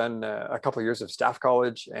having done a couple of years of staff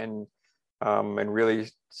college and really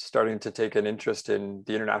starting to take an interest in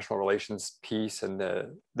the international relations piece and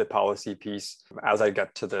the policy piece as I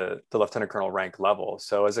got to the lieutenant colonel rank level.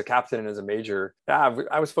 So as a captain and as a major,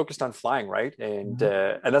 I was focused on flying, right? And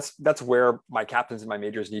that's where my captains and my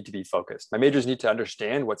majors need to be focused. My majors need to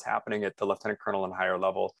understand what's happening at the lieutenant colonel and higher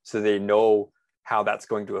level so they know how that's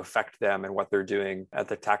going to affect them and what they're doing at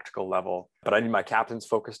the tactical level. But I need my captains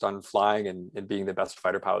focused on flying and being the best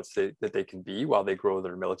fighter pilots that they can be while they grow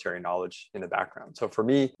their military knowledge in the background. So for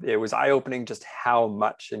me, it was eye-opening just how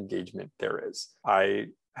much engagement there is. I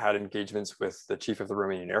had engagements with the chief of the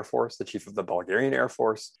Romanian Air Force, the chief of the Bulgarian Air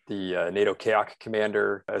Force, the NATO CAOC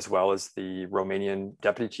commander, as well as the Romanian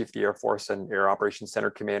deputy chief of the Air Force and Air Operations Center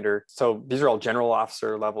commander. So these are all general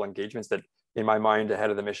officer level engagements that in my mind ahead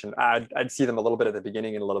of the mission, I'd see them a little bit at the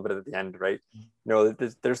beginning and a little bit at the end, right?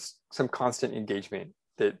 There's some constant engagement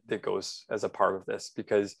that goes as a part of this,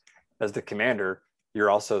 because as the commander, you're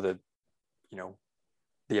also the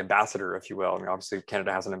ambassador, if you will. I mean, obviously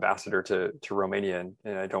Canada has an ambassador to Romania,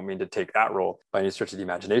 and I don't mean to take that role by any stretch of the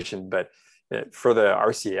imagination, but for the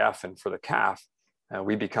RCAF and for the CAF,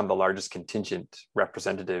 we become the largest contingent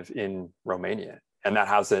representative in Romania, and that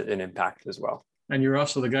has an impact as well. And you're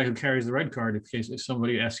also the guy who carries the red card in case if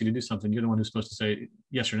somebody asks you to do something. You're the one who's supposed to say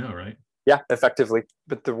yes or no, right? Yeah, effectively.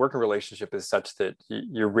 But the working relationship is such that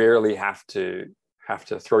you rarely have to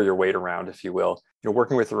throw your weight around, if you will.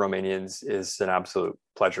 Working with the Romanians is an absolute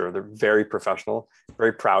pleasure. They're very professional,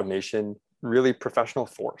 very proud nation, really professional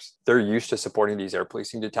force. They're used to supporting these air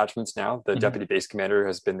policing detachments now. The deputy base commander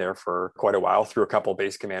has been there for quite a while, through a couple of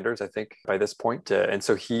base commanders, I think, by this point. And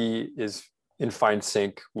so he is in fine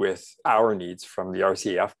sync with our needs from the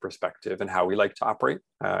RCAF perspective and how we like to operate.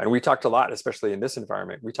 And we talked a lot, especially in this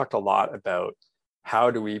environment, we talked a lot about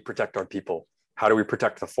how do we protect our people? How do we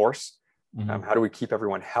protect the force? How do we keep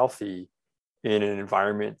everyone healthy in an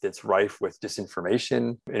environment that's rife with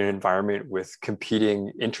disinformation, in an environment with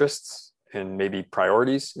competing interests and maybe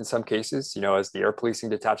priorities in some cases? As the air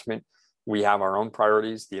policing detachment, we have our own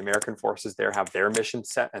priorities. The American forces there have their mission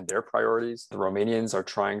set and their priorities. The Romanians are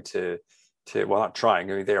trying not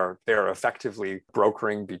trying. I mean, they are effectively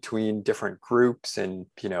brokering between different groups, and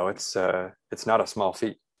it's not a small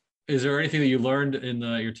feat. Is there anything that you learned in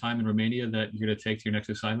your time in Romania that you're going to take to your next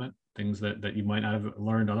assignment? Things that you might not have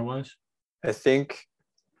learned otherwise? I think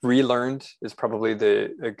relearned is probably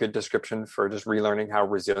a good description for just relearning how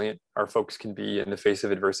resilient our folks can be in the face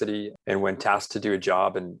of adversity, and when tasked to do a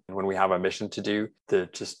job and when we have a mission to do, the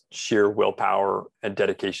just sheer willpower and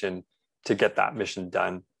dedication to get that mission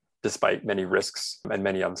done, despite many risks and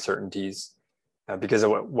many uncertainties. Because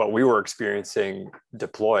of what we were experiencing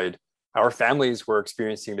deployed, our families were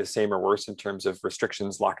experiencing the same or worse in terms of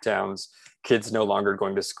restrictions, lockdowns, kids no longer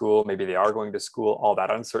going to school. Maybe they are going to school, all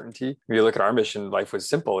that uncertainty. When you look at our mission, life was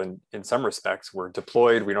simple in some respects. We're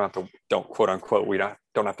deployed. We don't quote unquote, we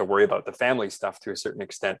don't have to worry about the family stuff to a certain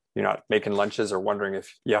extent. You're not making lunches or wondering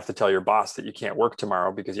if you have to tell your boss that you can't work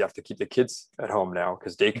tomorrow because you have to keep the kids at home now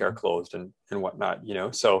because daycare closed and whatnot, you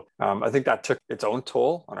know? So I think that took its own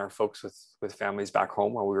toll on our folks with families back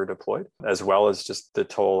home while we were deployed, as well as just the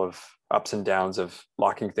toll of ups and downs of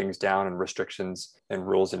locking things down and restrictions and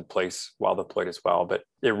rules in place while deployed as well. But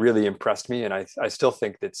it really impressed me. And I still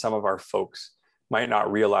think that some of our folks might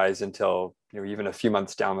not realize until, you know, even a few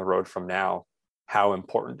months down the road from now, how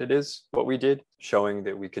important it is what we did, showing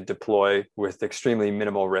that we could deploy with extremely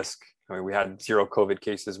minimal risk. I mean, we had 0 COVID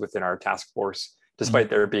cases within our task force, despite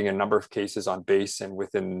there being a number of cases on base and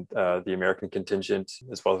within the American contingent,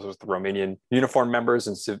 as well as with the Romanian uniform members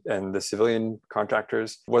and the civilian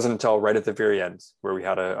contractors. It wasn't until right at the very end where we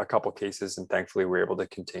had a couple cases, and thankfully we were able to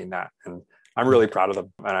contain that. And I'm really proud of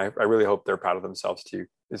them, and I really hope they're proud of themselves too.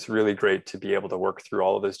 It's really great to be able to work through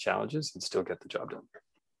all of those challenges and still get the job done.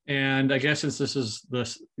 And I guess since this is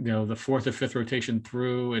the fourth or fifth rotation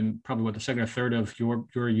through, and probably the second or third of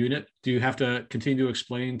your unit, do you have to continue to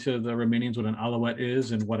explain to the Romanians what an alouette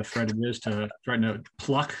is and what a threat it is to trying to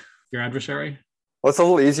pluck your adversary? Well, it's a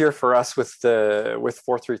little easier for us with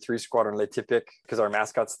 433 Squadron Le Typique because our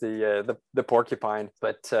mascot's the porcupine,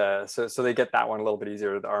 but so they get that one a little bit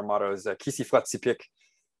easier. Our motto is "Qui siffle typique."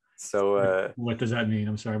 So what does that mean?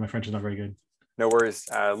 I'm sorry, my French is not very good. No worries.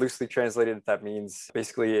 Loosely translated, that means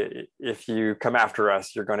basically if you come after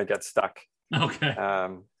us, you're going to get stuck. Okay.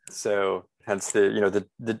 So hence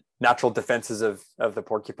the natural defenses of the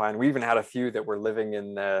porcupine. We even had a few that were living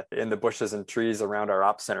in the bushes and trees around our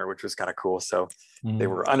ops center, which was kind of cool. So they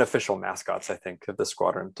were unofficial mascots, I think, of the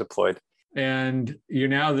squadron deployed. And you're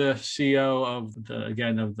now the CEO of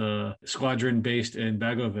the squadron based in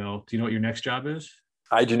Bagotville. Do you know what your next job is?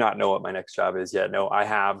 I do not know what my next job is yet. No, I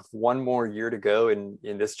have one more year to go in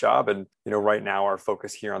this job. And, right now our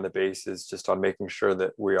focus here on the base is just on making sure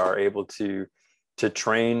that we are able to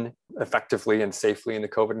train effectively and safely in the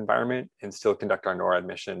COVID environment and still conduct our NORAD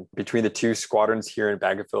mission. Between the two squadrons here in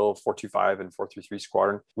Bagotville, 425 and 433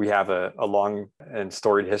 Squadron, we have a long and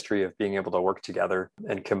storied history of being able to work together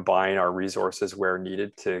and combine our resources where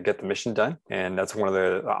needed to get the mission done. And that's one of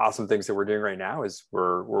the awesome things that we're doing right now is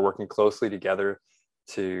we're working closely together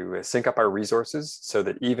to sync up our resources so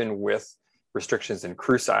that even with restrictions in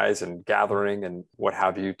crew size and gathering and what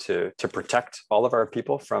have you to protect all of our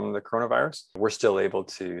people from the coronavirus, we're still able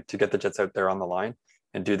to get the jets out there on the line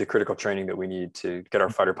and do the critical training that we need to get our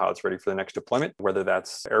fighter pilots ready for the next deployment, whether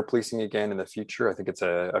that's air policing again in the future. I think it's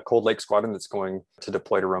a Cold Lake squadron that's going to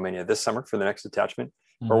deploy to Romania this summer for the next detachment,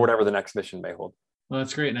 or whatever the next mission may hold. Well,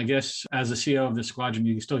 that's great. And I guess as the CEO of the squadron,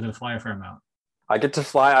 you still get to fly a fair amount. I get to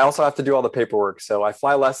fly. I also have to do all the paperwork. So I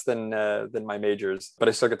fly less than my majors, but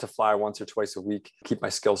I still get to fly once or twice a week, keep my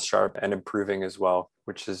skills sharp and improving as well,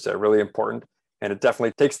 which is really important. And it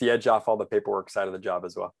definitely takes the edge off all the paperwork side of the job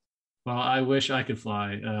as well. Well, I wish I could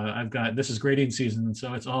fly. This is grading season, and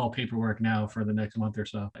so it's all paperwork now for the next month or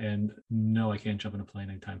so. And no, I can't jump in a plane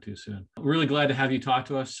anytime too soon. Really glad to have you talk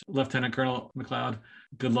to us, Lieutenant Colonel McCleod.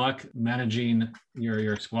 Good luck managing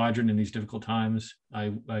your squadron in these difficult times.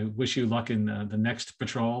 I wish you luck in the next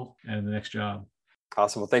patrol and the next job.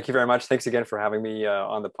 Awesome. Well, thank you very much. Thanks again for having me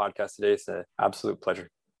on the podcast today. It's an absolute pleasure.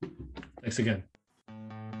 Thanks again.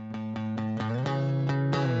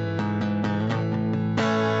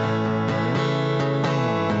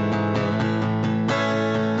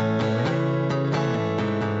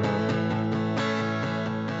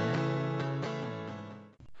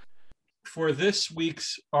 For this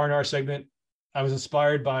week's R&R segment, I was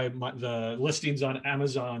inspired by the listings on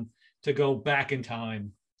Amazon to go back in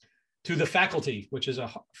time to The Faculty, which is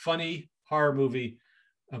a funny horror movie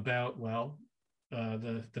about,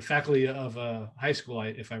 the faculty of a high school,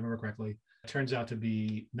 if I remember correctly. It turns out to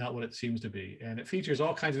be not what it seems to be. And it features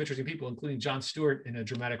all kinds of interesting people, including Jon Stewart in a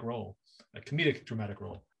dramatic role, a comedic dramatic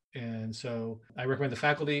role. And so I recommend The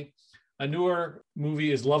Faculty. A newer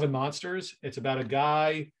movie is Love and Monsters. It's about a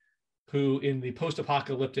guy who in the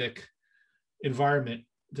post-apocalyptic environment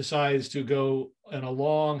decides to go on a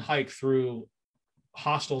long hike through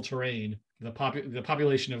hostile terrain. The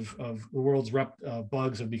population of the world's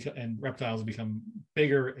bugs and reptiles have become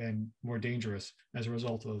bigger and more dangerous as a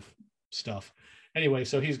result of stuff. Anyway,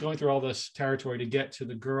 so he's going through all this territory to get to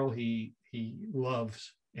the girl he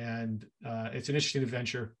loves. And it's an interesting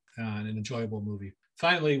adventure and an enjoyable movie.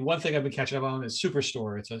 Finally, one thing I've been catching up on is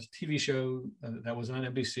Superstore. It's a TV show that was on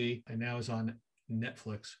NBC and now is on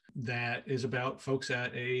Netflix that is about folks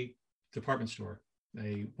at a department store,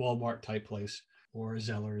 a Walmart type place, or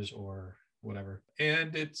Zellers or whatever.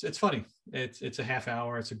 And it's funny. It's a half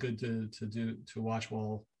hour. It's a good to watch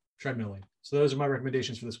while treadmilling. So those are my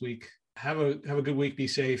recommendations for this week. Have a good week. Be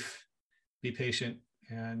safe, be patient,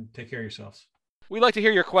 and take care of yourselves. We'd like to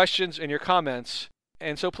hear your questions and your comments,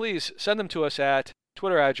 and so please send them to us at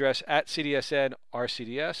Twitter address at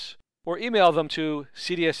CDSNRCDS, or email them to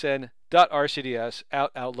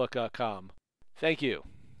cdsn.rcds@outlook.com. Thank you.